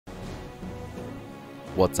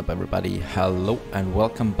What's up everybody, hello and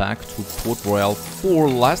welcome back to Port Royale 4.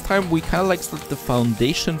 Last time we kind of like set the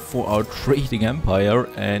foundation for our trading empire,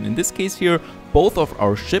 and in this case here both of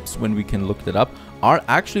our ships, when we can look that up, are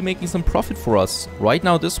actually making some profit for us. Right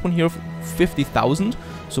now this one here 50,000,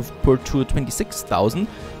 so per tour 26,000,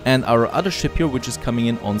 and our other ship here, which is coming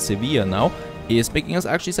in on Sevilla now, is making us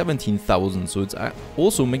actually 17,000, so it's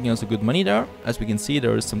also making us a good money there. As we can see,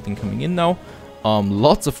 there is something coming in now.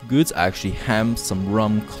 Lots of goods actually, ham, some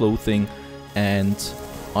rum, clothing, and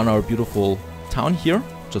on our beautiful town here.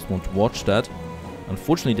 Just want to watch that.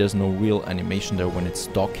 Unfortunately, there's no real animation there when it's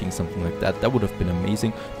docking, something like that. That would have been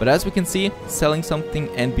amazing. But as we can see, selling something,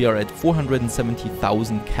 and we are at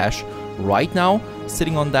 470,000 cash right now,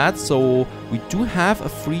 sitting on that. So we do have a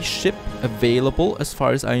free ship available as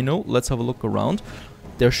far as I know. Let's have a look around.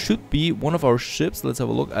 There should be one of our ships. Let's have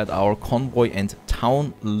a look at our convoy and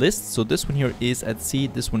town list. So this one here is at sea,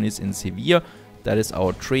 this one is in Sevilla. That is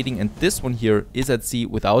our trading, and this one here is at sea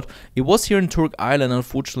without. It was here in Turk Island.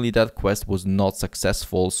 Unfortunately, that quest was not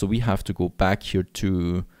successful, so we have to go back here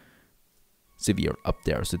to Sevilla up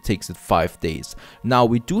there. So it takes it 5 days. Now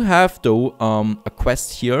we do have though a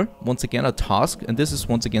quest here, once again a task, and this is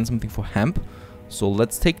once again something for hemp. So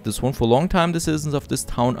let's take this one. For a long time the citizens of this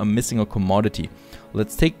town are missing a commodity.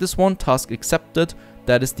 Let's take this one, task accepted.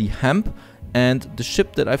 That is the hemp, and the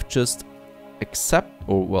ship that I've just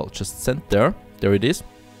just sent there it is.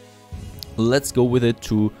 Let's go with it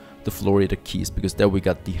to the Florida Keys, because there we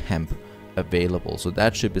got the hemp available. So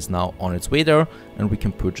that ship is now on its way there, and we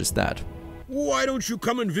can purchase that. Why don't you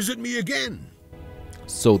come and visit me again?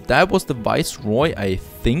 So that was the Viceroy, I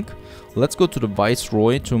think. Let's go to the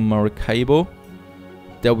Viceroy, to Maracaibo.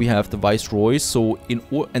 There we have the Viceroy. So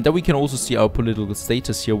and then we can also see our political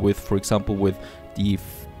status here with, for example, with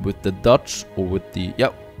the Dutch, or with the,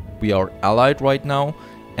 we are allied right now.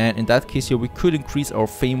 And in that case here, we could increase our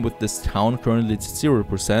fame with this town. Currently it's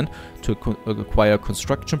 0% to acquire a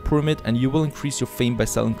construction permit, and you will increase your fame by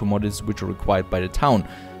selling commodities which are required by the town.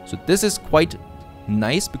 So this is quite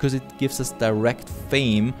nice because it gives us direct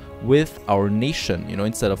fame with our nation. You know,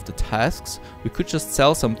 instead of the tasks, we could just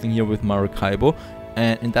sell something here with Maracaibo.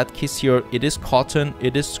 And in that case here, it is cotton,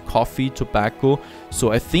 it is coffee, tobacco.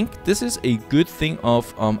 So I think this is a good thing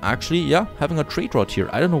of actually, having a trade route here.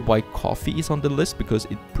 I don't know why coffee is on the list, because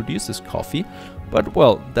it produces coffee. But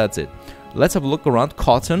well, that's it. Let's have a look around.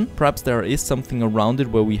 Cotton, perhaps there is something around it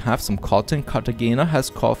where we have some cotton. Cartagena has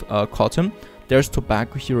cotton. There's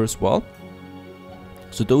tobacco here as well.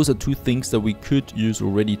 So those are two things that we could use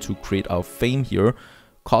already to create our fame here.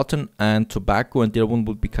 Cotton and tobacco, and the other one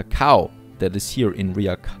would be cacao. That is here in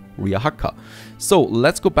Riajaca. So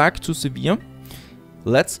let's go back to Sevilla.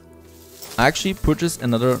 Let's actually purchase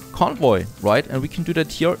another convoy, right? And we can do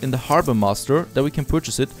that here in the Harbor Master, that we can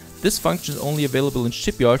purchase it. This function is only available in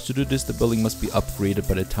shipyards. To do this, the building must be upgraded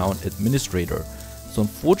by the town administrator. So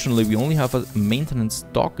unfortunately, we only have a maintenance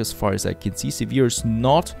dock as far as I can see. Sevilla is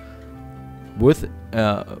not worth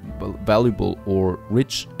valuable or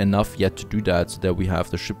rich enough yet to do that. So there we have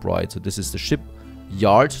the shipwright. So this is the ship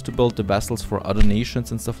yard to build the vessels for other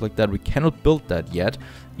nations and stuff like that. We cannot build that yet,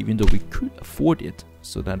 even though we could afford it.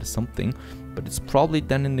 So that is something, but it's probably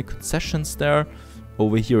then in the concessions there.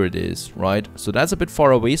 Over here it is, right? So that's a bit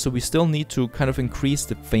far away, so we still need to kind of increase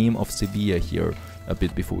the fame of Sevilla here a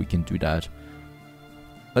bit before we can do that.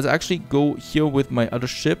 Let's actually go here with my other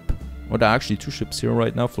ship. Well, there are actually two ships here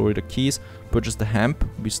right now. Florida Keys, purchase the hemp.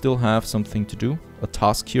 We still have something to do, a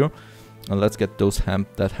task here. And let's get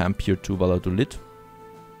that hemp here to Valladolid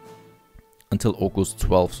until August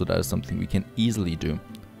 12th, so that is something we can easily do.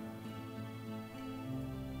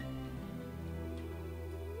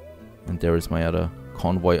 And there is my other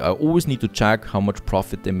convoy. I always need to check how much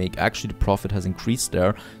profit they make. Actually, the profit has increased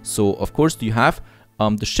there. So of course, do you have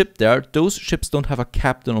the ship there? Those ships don't have a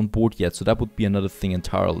captain on board yet, so that would be another thing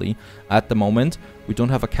entirely. At the moment, we don't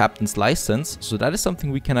have a captain's license, so that is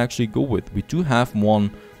something we can actually go with. We do have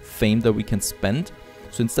one fame that we can spend.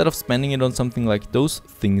 So instead of spending it on something like those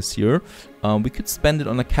things here, we could spend it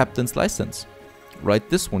on a captain's license. Right,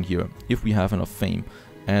 this one here, if we have enough fame.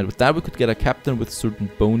 And with that we could get a captain with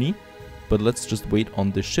certain boni. But let's just wait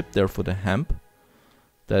on the ship there for the hemp.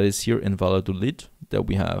 That is here in Valladolid. There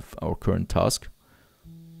we have our current task.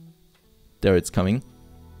 There it's coming.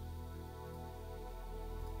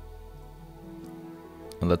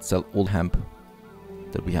 And let's sell all hemp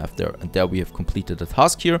that we have there, and there we have completed the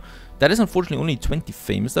task here. That is unfortunately only 20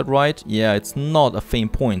 fame, is that right? Yeah, it's not a fame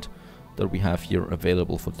point that we have here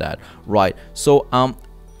available for that. Right, so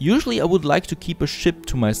usually I would like to keep a ship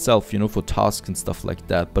to myself, you know, for tasks and stuff like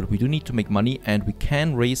that, but we do need to make money and we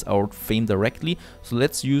can raise our fame directly. So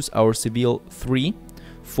let's use our Seville 3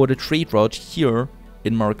 for the trade route here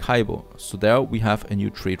in Maracaibo. So there we have a new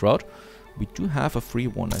trade route. We do have a free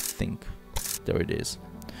one, I think. There it is.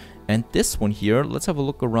 And this one here, let's have a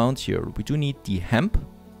look around here. We do need the hemp.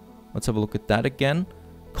 Let's have a look at that again.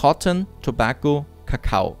 Cotton, tobacco,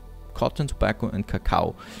 cacao. Cotton, tobacco, and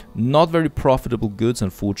cacao. Not very profitable goods,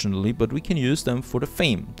 unfortunately, but we can use them for the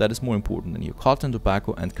fame. That is more important than here. Cotton,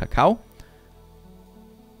 tobacco, and cacao.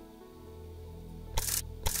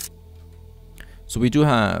 So we do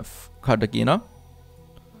have Cartagena,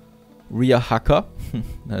 Riajaca,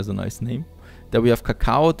 that is a nice name. There we have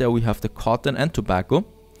cacao, there we have the cotton and tobacco.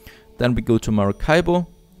 Then we go to Maracaibo,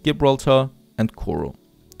 Gibraltar, and Coro.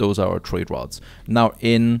 Those are our trade routes. Now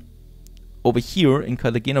over here in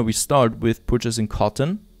Cartagena we start with purchasing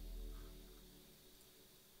cotton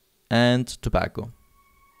and tobacco.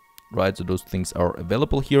 Right, so those things are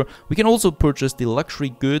available here. We can also purchase the luxury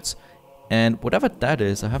goods and whatever that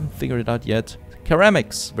is, I haven't figured it out yet.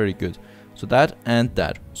 Ceramics, very good. So that and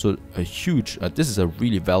that. So a huge, this is a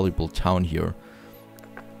really valuable town here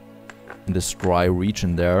in this dry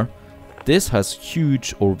region there. This has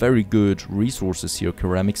huge or very good resources here,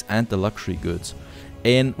 ceramics and the luxury goods.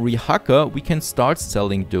 In Riajaca, we can start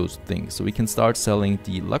selling those things. So we can start selling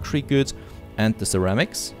the luxury goods and the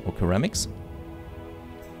ceramics or ceramics.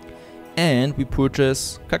 And we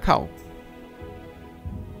purchase cacao.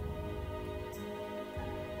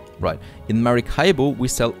 Right. In Maracaibo, we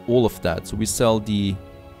sell all of that. So we sell the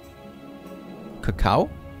cacao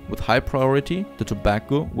with high priority, the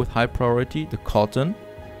tobacco with high priority, the cotton,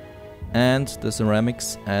 and the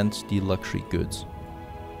ceramics and the luxury goods.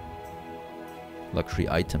 Luxury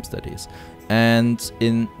items, that is. And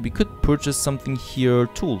we could purchase something here,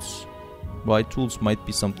 tools. Right? Tools might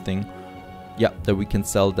be something, yeah, that we can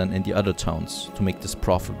sell then in the other towns to make this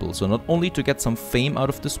profitable. So not only to get some fame out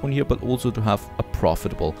of this one here, but also to have a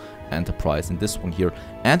profitable enterprise in this one here.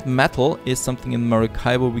 And metal is something in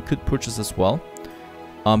Maracaibo we could purchase as well,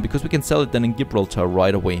 because we can sell it then in Gibraltar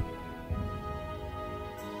right away.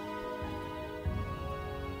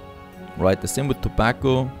 Right, the same with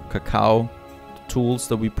tobacco, cacao, the tools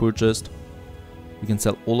that we purchased. We can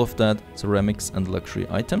sell all of that, ceramics and luxury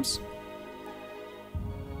items.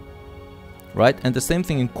 Right, and the same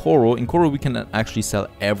thing in Coro. In Coro we can actually sell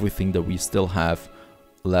everything that we still have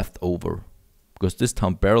left over, because this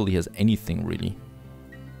town barely has anything really.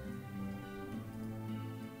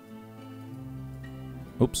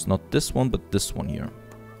 Oops, not this one, but this one here.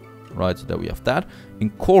 Right, so there we have that.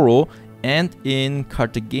 In Coro and in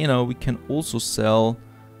Cartagena we can also sell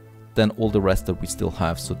then all the rest that we still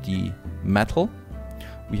have. So the metal,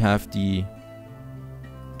 we have the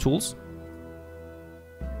tools,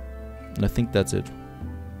 and I think that's it.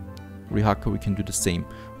 Riajaca we can do the same.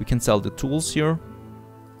 We can sell the tools here.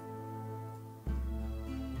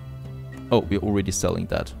 Oh, we're already selling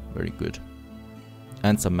that. Very good.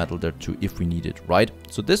 And some metal there too if we need it, right?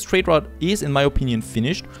 So this trade route is, in my opinion,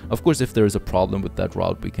 finished. Of course, if there is a problem with that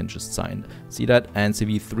route, we can just see that. And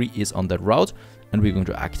CV3 is on that route and we're going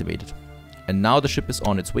to activate it. And now the ship is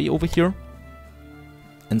on its way over here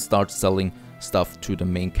and starts selling stuff to the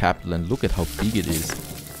main capital. And look at how big it is.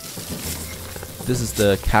 This is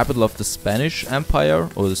the capital of the Spanish Empire,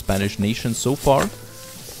 or the Spanish nation so far.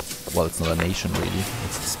 Well, it's not a nation really,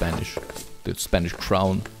 it's the Spanish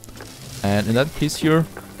crown. And in that case here,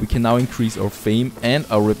 we can now increase our fame and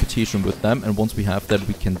our reputation with them. And once we have that,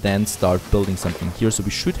 we can then start building something here. So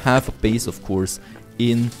we should have a base, of course,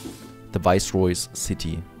 in the Viceroy's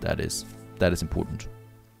city. That is important.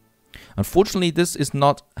 Unfortunately, this is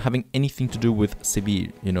not having anything to do with Seville,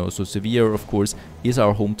 you know. So Sevilla, of course, is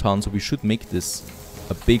our hometown, so we should make this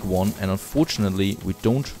a big one. And unfortunately,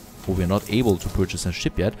 we're not able to purchase a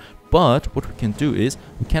ship yet. But what we can do is,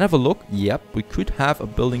 we can have a look. Yep, we could have a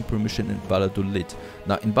building permission in Valladolid.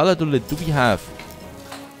 Now, in Valladolid, do we have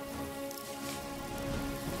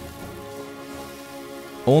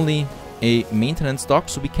only a maintenance dock?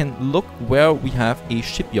 So we can look where we have a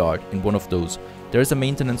shipyard in one of those. There is a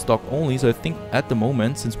maintenance dock only, so I think at the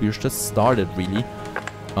moment, since we're just started really,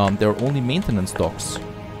 there are only maintenance docks.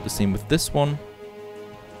 The same with this one.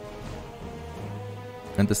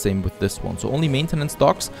 And the same with this one. So only maintenance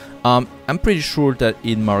docks. I'm pretty sure that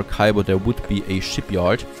in Maracaibo there would be a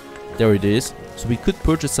shipyard. There it is. So we could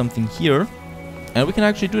purchase something here. And we can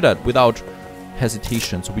actually do that without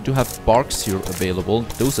hesitation. So we do have barks here available.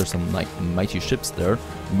 Those are some like mighty ships there.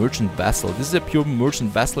 Merchant vessel. This is a pure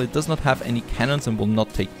merchant vessel. It does not have any cannons and will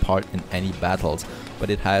not take part in any battles. But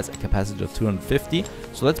it has a capacity of 250.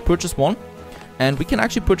 So let's purchase one. And we can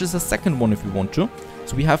actually purchase a second one if we want to.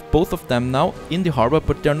 So we have both of them now in the harbor,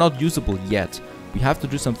 but they're not usable yet. We have to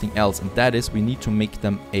do something else, and that is we need to make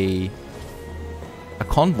them a a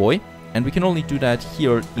convoy, and we can only do that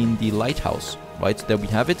here in the lighthouse, right? There we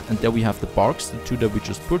have it, and there we have the barks, the 2 that we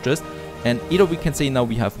just purchased. And either we can say now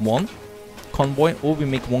we have 1 convoy, or we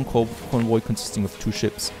make 1 convoy consisting of 2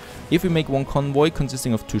 ships. If we make 1 convoy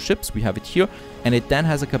consisting of 2 ships, we have it here, and it then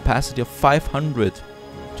has a capacity of 500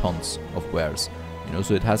 tons of wares. You know,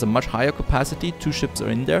 so it has a much higher capacity, 2 ships are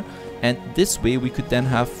in there, and this way we could then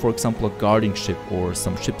have, for example, a guarding ship or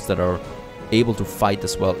some ships that are able to fight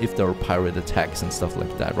as well if there are pirate attacks and stuff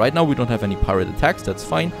like that. Right now we don't have any pirate attacks, that's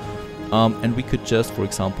fine. And we could just, for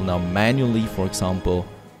example, now manually, for example,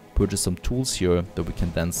 purchase some tools here that we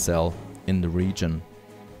can then sell in the region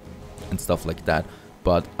and stuff like that.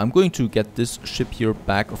 But I'm going to get this ship here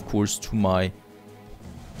back, of course, to my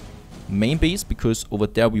main base, because over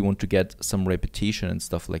there we want to get some reputation and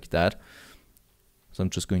stuff like that. So I'm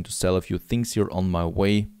just going to sell a few things here on my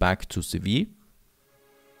way back to Seville.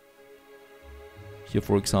 Here,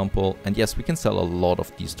 for example, and yes, we can sell a lot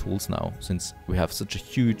of these tools now, since we have such a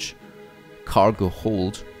huge cargo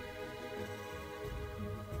hold.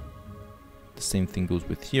 The same thing goes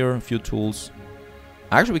with here, a few tools.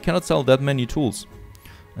 Actually, we cannot sell that many tools.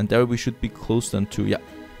 And there we should be close then to, yeah,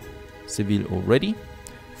 Seville already.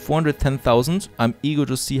 410,000. I'm eager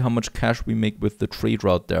to see how much cash we make with the trade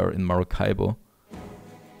route there in Maracaibo.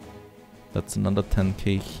 That's another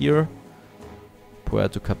 10k here.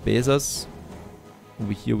 Puerto Cabezas.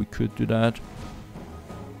 Over here we could do that.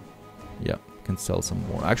 Yeah, we can sell some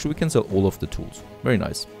more. Actually, we can sell all of the tools. Very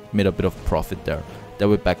nice. Made a bit of profit there. Then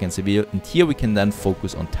we're back in Seville. And here we can then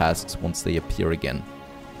focus on tasks once they appear again.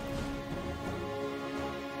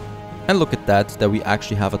 And look at that we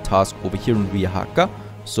actually have a task over here in Oaxaca.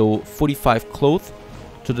 So 45 cloth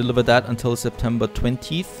to deliver that until September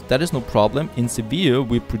 20th. That is no problem. In Seville,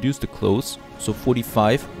 we produce the clothes. So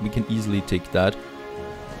 45, we can easily take that.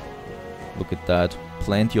 Look at that.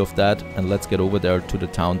 Plenty of that. And let's get over there to the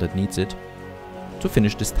town that needs it to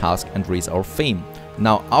finish this task and raise our fame.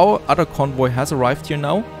 Now, our other convoy has arrived here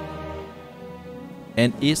now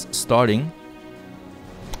and is starting,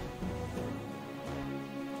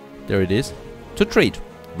 there it is, to trade.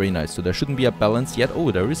 Very nice. So there shouldn't be a balance yet. Oh,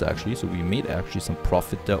 there is actually. So we made actually some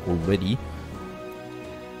profit there already.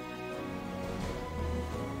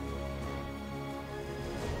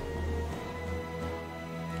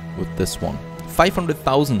 With this one.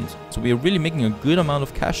 500,000. So we are really making a good amount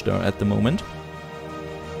of cash there at the moment.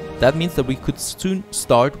 That means that we could soon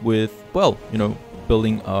start with, well, you know,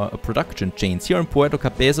 building a production chains. Here in Puerto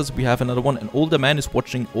Cabezas we have another one. An older man is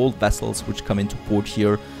watching all vessels which come into port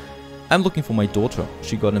here. I'm looking for my daughter.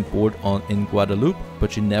 She got on board in Guadeloupe,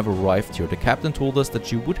 but she never arrived here. The captain told us that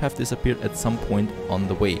she would have disappeared at some point on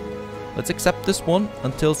the way. Let's accept this one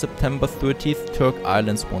until September 30th, Turk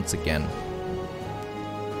Islands once again.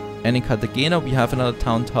 And in Cartagena we have another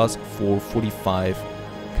town task for 45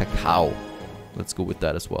 cacao. Let's go with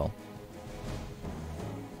that as well.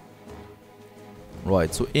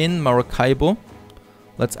 Right, so in Maracaibo,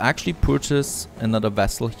 let's actually purchase another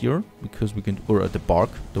vessel here, because we can, or the bark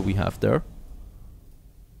that we have there.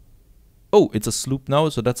 Oh, it's a sloop now,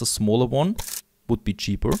 so that's a smaller one. Would be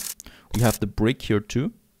cheaper. We have the brig here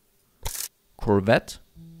too. Corvette.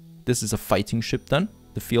 This is a fighting ship then.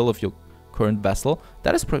 The feel of your current vessel.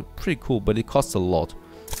 That is pretty cool, but it costs a lot.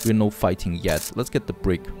 We're no fighting yet. Let's get the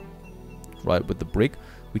brig. Right, with the brig.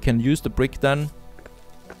 We can use the brig then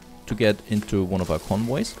to get into one of our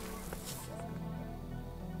convoys.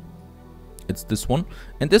 It's this one.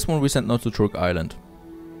 And this one we sent now to Turk Island.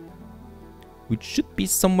 Which should be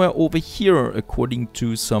somewhere over here, according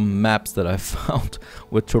to some maps that I found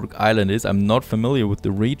where Turk Island is. I'm not familiar with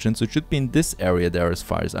the region, so it should be in this area there as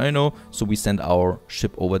far as I know. So we send our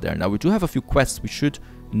ship over there. Now we do have a few quests. We should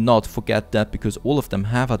not forget that, because all of them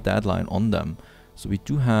have a deadline on them. So we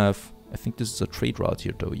do have, I think this is a trade route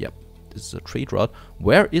here though. Yep, this is a trade route.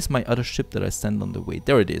 Where is my other ship that I sent on the way?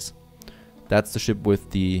 There it is. That's the ship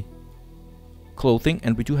with the clothing,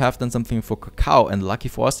 and we do have then something for cacao, and lucky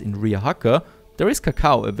for us in Oaxaca there is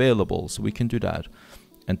cacao available, so we can do that.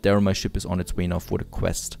 And there my ship is on its way now for the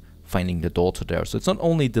quest, finding the daughter there. So it's not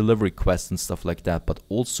only delivery quests and stuff like that, but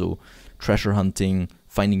also treasure hunting,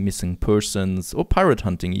 finding missing persons, or pirate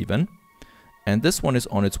hunting even. And this one is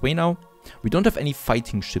on its way now. We don't have any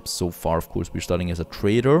fighting ships so far. Of course, we're starting as a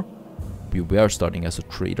trader. We were starting as a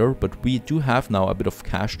trader, but we do have now a bit of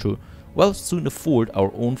cash to, well, soon afford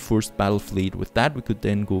our own first battle fleet. With that, we could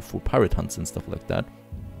then go for pirate hunts and stuff like that.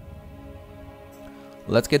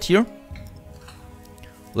 Let's get here.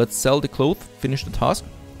 Let's sell the cloth, finish the task.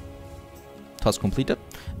 Task completed.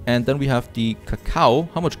 And then we have the cacao.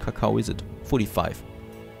 How much cacao is it? 45.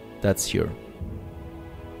 That's here.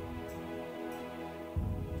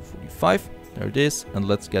 45. There it is. And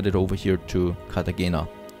let's get it over here to Cartagena.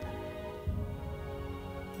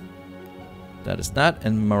 That is that.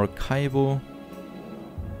 And Maracaibo.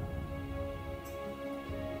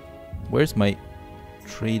 Where's my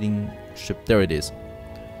trading ship? There it is.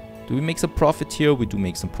 Do we make some profit here? We do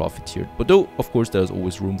make some profit here. But though, of course, there's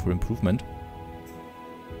always room for improvement.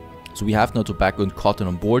 So we have now tobacco and cotton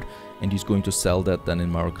on board. And he's going to sell that then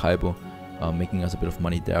in Maracaibo. Making us a bit of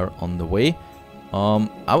money there on the way.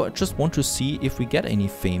 I just want to see if we get any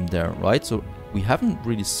fame there, right? So we haven't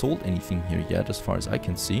really sold anything here yet, as far as I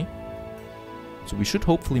can see. So we should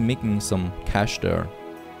hopefully making some cash there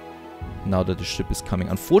now that the ship is coming.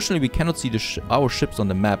 Unfortunately, we cannot see our ships on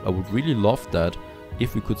the map. I would really love that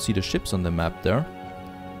if we could see the ships on the map there.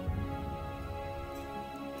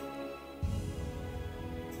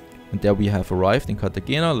 And there we have arrived in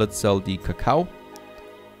Cartagena. Let's sell the cacao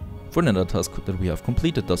for another task that we have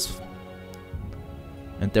completed thus.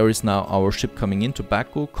 And there is now our ship coming in,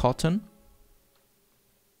 tobacco, cotton.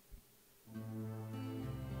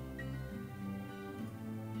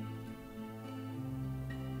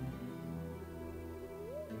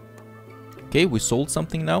 Okay, we sold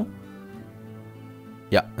something now.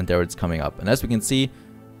 Yeah, and there it's coming up. And as we can see,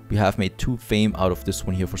 we have made 2 fame out of this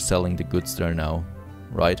one here for selling the goods there now.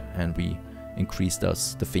 Right? And we increased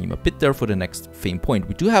us the fame a bit there for the next fame point.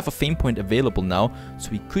 We do have a fame point available now,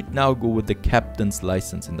 so we could now go with the captain's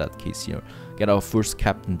license in that case here. Get our first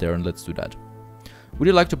captain there, and let's do that. Would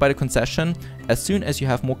you like to buy the concession? As soon as you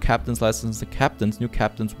have more captain's license, new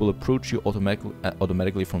captains will approach you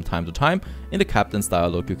automatically from time to time. In the captain's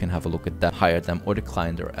dialogue, you can have a look at that, hire them, or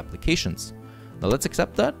decline their applications. Now let's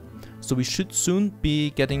accept that. So we should soon be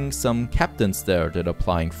getting some captains there that are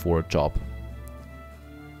applying for a job.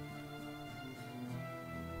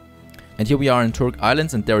 And here we are in Turk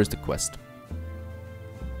Islands, and there is the quest.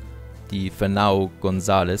 The Fernão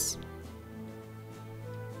Gonzalez.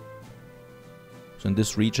 So in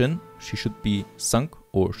this region, she should be sunk,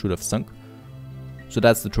 or should have sunk. So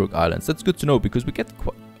that's the Turk Islands. That's good to know, because we get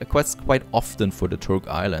quests quite often for the Turk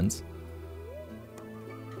Islands.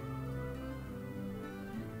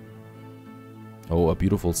 Oh, a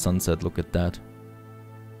beautiful sunset, look at that.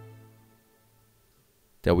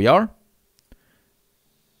 There we are.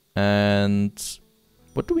 And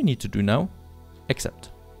what do we need to do now?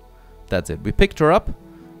 Accept. That's it. We picked her up,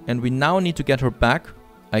 and we now need to get her back,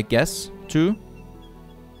 I guess, to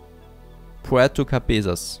Puerto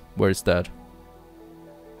Cabezas. Where is that?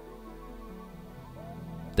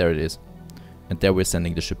 There it is. And there we're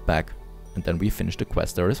sending the ship back. And then we finish the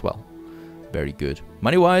quest there as well. Very good.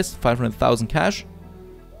 Money-wise, 500,000 cash.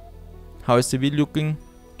 How is Seville looking?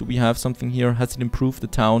 Do we have something here? Has it improved the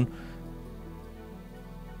town?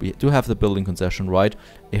 We do have the building concession, right?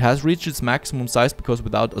 It has reached its maximum size because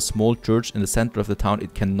without a small church in the center of the town,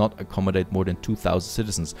 it cannot accommodate more than 2,000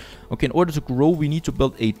 citizens. Okay, in order to grow, we need to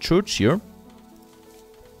build a church here.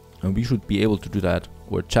 And we should be able to do that.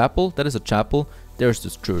 Or a chapel. That is a chapel. There's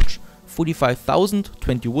this church. 45,000,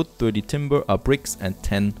 20 wood, 30 timber, bricks, and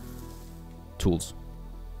 10 tools.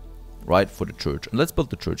 Right, for the church. And let's build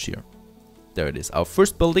the church here. There it is. Our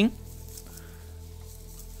first building.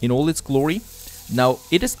 In all its glory. Now,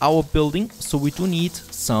 it is our building, so we do need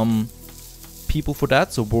some people for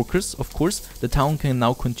that, so workers, of course. The town can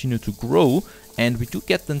now continue to grow, and we do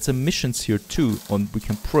get then some missions here too, and we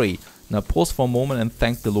can pray. Now, pause for a moment and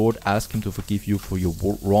thank the Lord, ask him to forgive you for your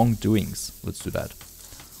wrongdoings. Let's do that.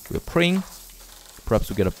 We're praying. Perhaps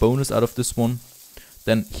we get a bonus out of this one.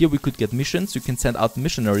 Then here we could get missions. You can send out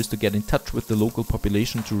missionaries to get in touch with the local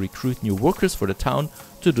population to recruit new workers for the town.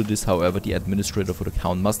 To do this, however, the administrator for the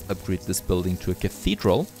town must upgrade this building to a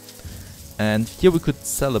cathedral. And here we could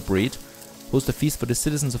celebrate. Host a feast for the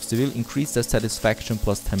citizens of Seville. Increase their satisfaction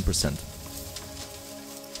plus 10%.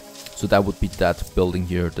 So that would be that building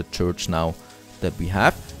here, the church now that we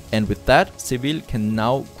have. And with that, Seville can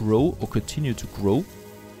now grow or continue to grow.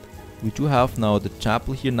 We do have now the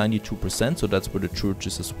chapel here, 92%, so that's where the church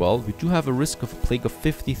is as well. We do have a risk of a plague of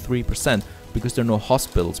 53% because there are no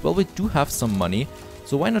hospitals. Well, we do have some money,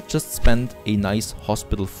 so why not just spend a nice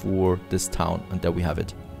hospital for this town? And there we have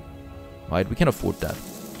it. Right, we can afford that.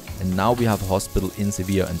 And now we have a hospital in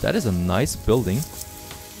Sevilla, and that is a nice building.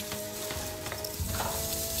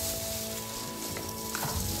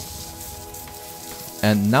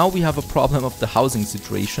 And now we have a problem of the housing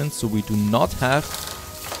situation, so we do not have,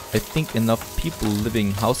 I think, enough people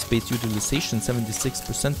living. House space utilization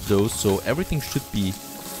 76% though, so everything should be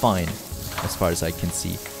fine as far as I can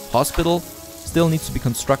see. Hospital still needs to be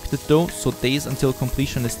constructed though, so days until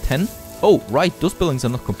completion is 10. Oh, right, those buildings are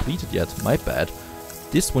not completed yet, my bad.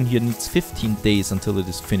 this one here needs 15 days until it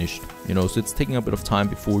is finished. You know, so it's taking a bit of time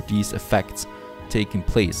before these effects taking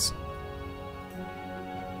place.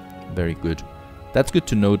 Very good. That's good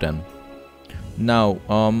to know then. Now,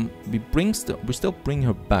 we still bring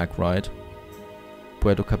her back, right?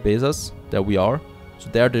 Puerto Cabezas. There we are. So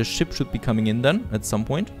there the ship should be coming in then at some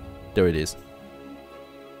point. There it is.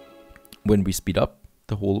 When we speed up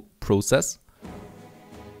the whole process.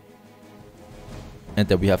 And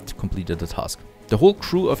then we have completed the task. The whole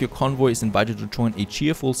crew of your convoy is invited to join a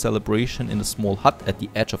cheerful celebration in a small hut at the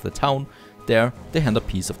edge of the town. There, they hand a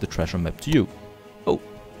piece of the treasure map to you. Oh.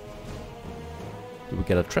 Did we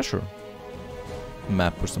get a treasure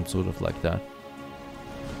map or some sort of like that?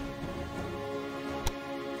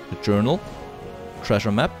 The journal.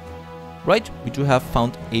 Treasure map. Right, we do have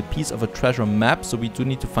found a piece of a treasure map, so we do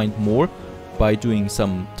need to find more by doing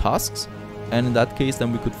some tasks. And in that case,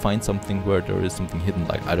 then we could find something where there is something hidden,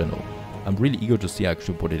 like, I don't know. I'm really eager to see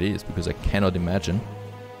actually what it is, because I cannot imagine.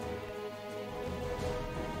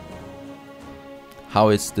 How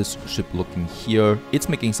is this ship looking here? It's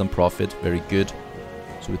making some profit, very good.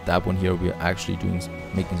 So with that one here, we are actually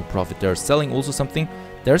making some profit. They're selling also something.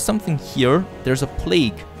 There's something here. There's a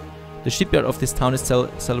plague. The shipyard of this town is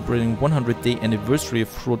celebrating 100-day anniversary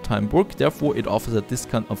of short-time work. Therefore, it offers a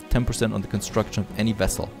discount of 10% on the construction of any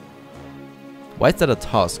vessel. Why is that a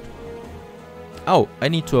task? Oh, I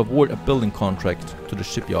need to award a building contract to the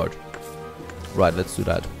shipyard. Right, let's do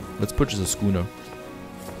that. Let's purchase a schooner.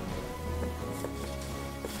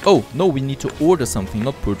 Oh, no, we need to order something,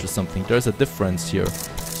 not purchase something. There's a difference here.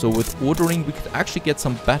 So with ordering, we could actually get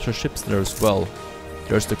some better ships there as well.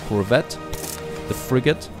 There's the corvette, the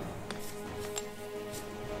frigate.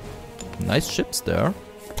 Nice ships there.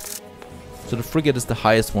 So the frigate is the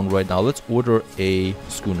highest one right now. Let's order a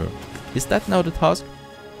schooner. Is that now the task?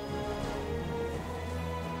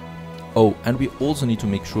 Oh, and we also need to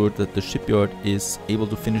make sure that the shipyard is able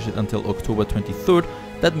to finish it until October 23rd.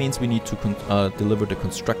 That means we need to deliver the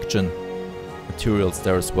construction materials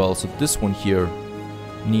there as well. So this one here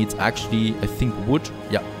needs actually, I think, wood.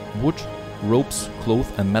 Yeah, wood, ropes,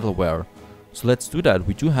 cloth and metalware. So let's do that.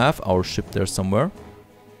 We do have our ship there somewhere.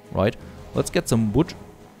 Right, let's get some wood,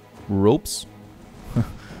 ropes.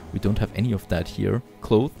 We don't have any of that here.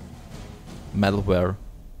 Cloth, metalware.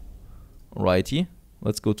 Alrighty,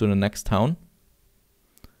 let's go to the next town.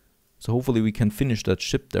 So hopefully we can finish that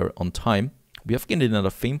ship there on time. We have gained another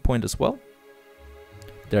fame point as well.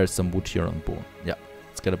 There's some wood here on board. Yeah,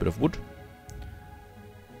 let's get a bit of wood.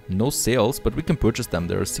 No sales, but we can purchase them.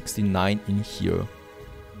 There are 69 in here.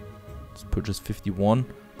 Let's purchase 51.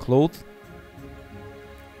 Cloth.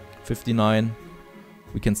 59.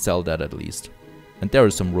 We can sell that at least. And there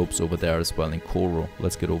are some ropes over there as well in Koro.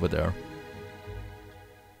 Let's get over there.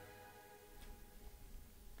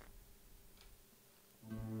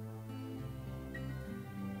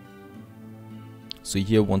 So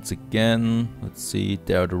here once again, let's see,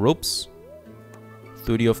 there are the ropes.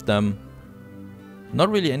 30 of them. Not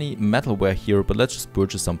really any metalware here, but let's just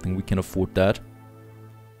purchase something. We can afford that.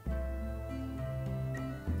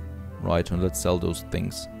 Right, and let's sell those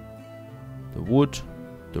things. The wood,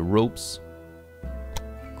 the ropes,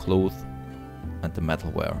 cloth, and the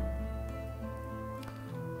metalware.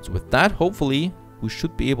 So with that, hopefully, we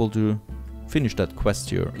should be able to finish that quest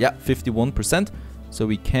here. Yeah, 51%. So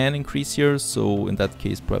we can increase here. So in that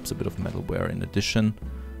case, perhaps a bit of metalware in addition.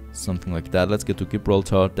 Something like that. Let's get to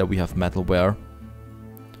Gibraltar. There we have metalware.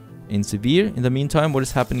 In Severe, in the meantime, what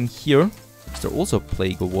is happening here? Is there also a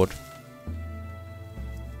plague or what?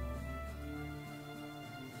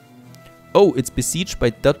 Oh, it's besieged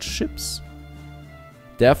by Dutch ships.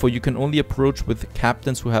 Therefore, you can only approach with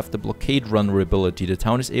captains who have the blockade runner ability. The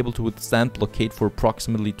town is able to withstand blockade for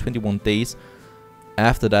approximately 21 days.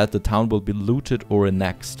 After that, the town will be looted or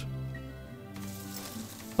annexed.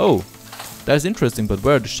 Oh, that's interesting, but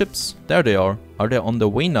where are the ships? There they are. Are they on their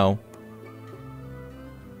way now?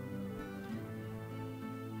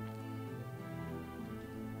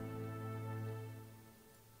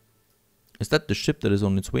 Is that the ship that is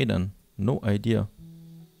on its way then? No idea.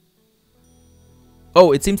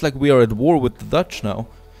 Oh, it seems like we are at war with the Dutch now.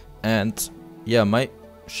 And yeah, my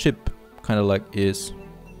ship kind of like is...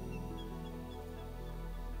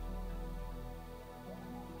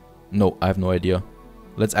 No, I have no idea.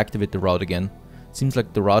 Let's activate the route again. Seems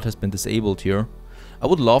like the route has been disabled here. I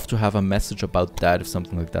would love to have a message about that if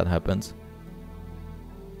something like that happens.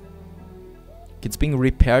 It's being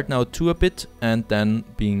repaired now too a bit and then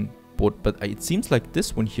being... But it seems like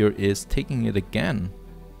this one here is taking it again.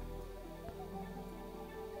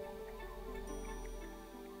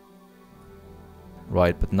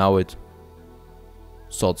 Right, but now it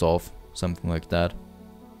sorts off, something like that.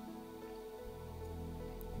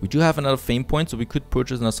 We do have another fame point, so we could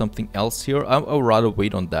purchase now something else here. I'll rather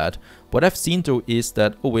wait on that. What I've seen though is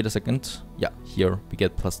that, oh wait a second, yeah, here we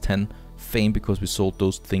get plus 10 fame because we sold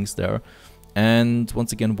those things there. And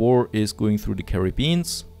once again, war is going through the Caribbean.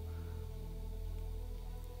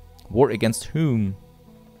 War against whom?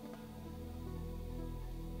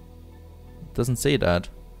 It doesn't say that.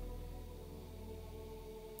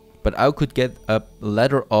 But I could get a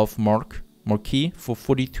letter of Marquis for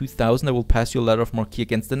 42,000. I will pass you a letter of Marquis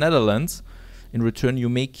against the Netherlands. In return, you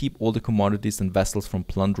may keep all the commodities and vessels from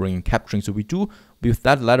plundering and capturing. So we do, with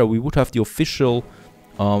that letter, we would have the official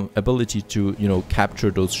ability to, you know,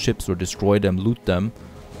 capture those ships or destroy them, loot them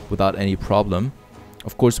without any problem.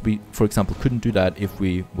 Of course, we, for example, couldn't do that if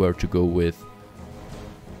we were to go with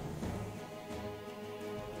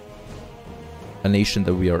a nation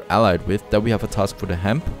that we are allied with. Then we have a task for the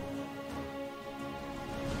hemp.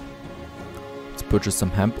 Let's purchase some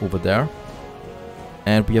hemp over there.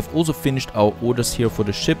 And we have also finished our orders here for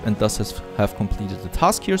the ship and thus have completed the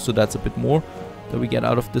task here. So that's a bit more that we get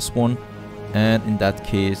out of this one. And in that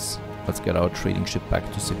case, let's get our trading ship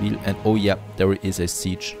back to Seville. And oh yeah, there is a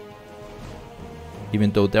siege.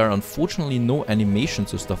 Even though there are unfortunately no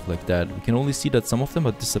animations or stuff like that. We can only see that some of them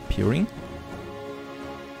are disappearing.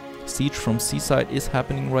 Siege from seaside is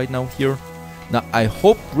happening right now here. Now I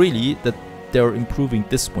hope really that they're improving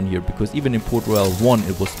this one here, because even in Port Royale 1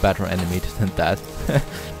 it was better animated than that.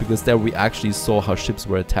 Because there we actually saw how ships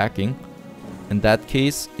were attacking. In that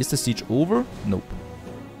case, is the siege over? Nope.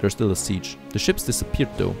 There's still a siege. The ships disappeared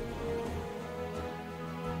though.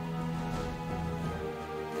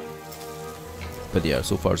 But yeah,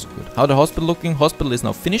 so far so good. How the hospital looking? Hospital is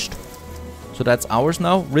now finished. So that's ours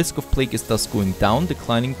now. Risk of plague is thus going down,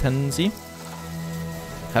 declining tendency.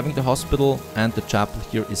 Having the hospital and the chapel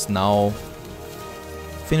here is now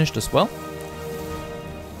finished as well.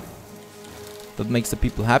 That makes the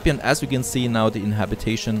people happy, and as we can see now, the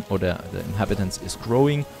inhabitation or the inhabitants is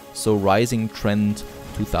growing. So rising trend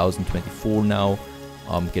 2024 now.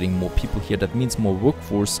 Getting more people here, that means more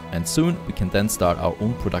workforce, and soon we can then start our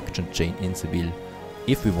own production chain in Seville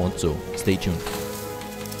if we want so. Stay tuned.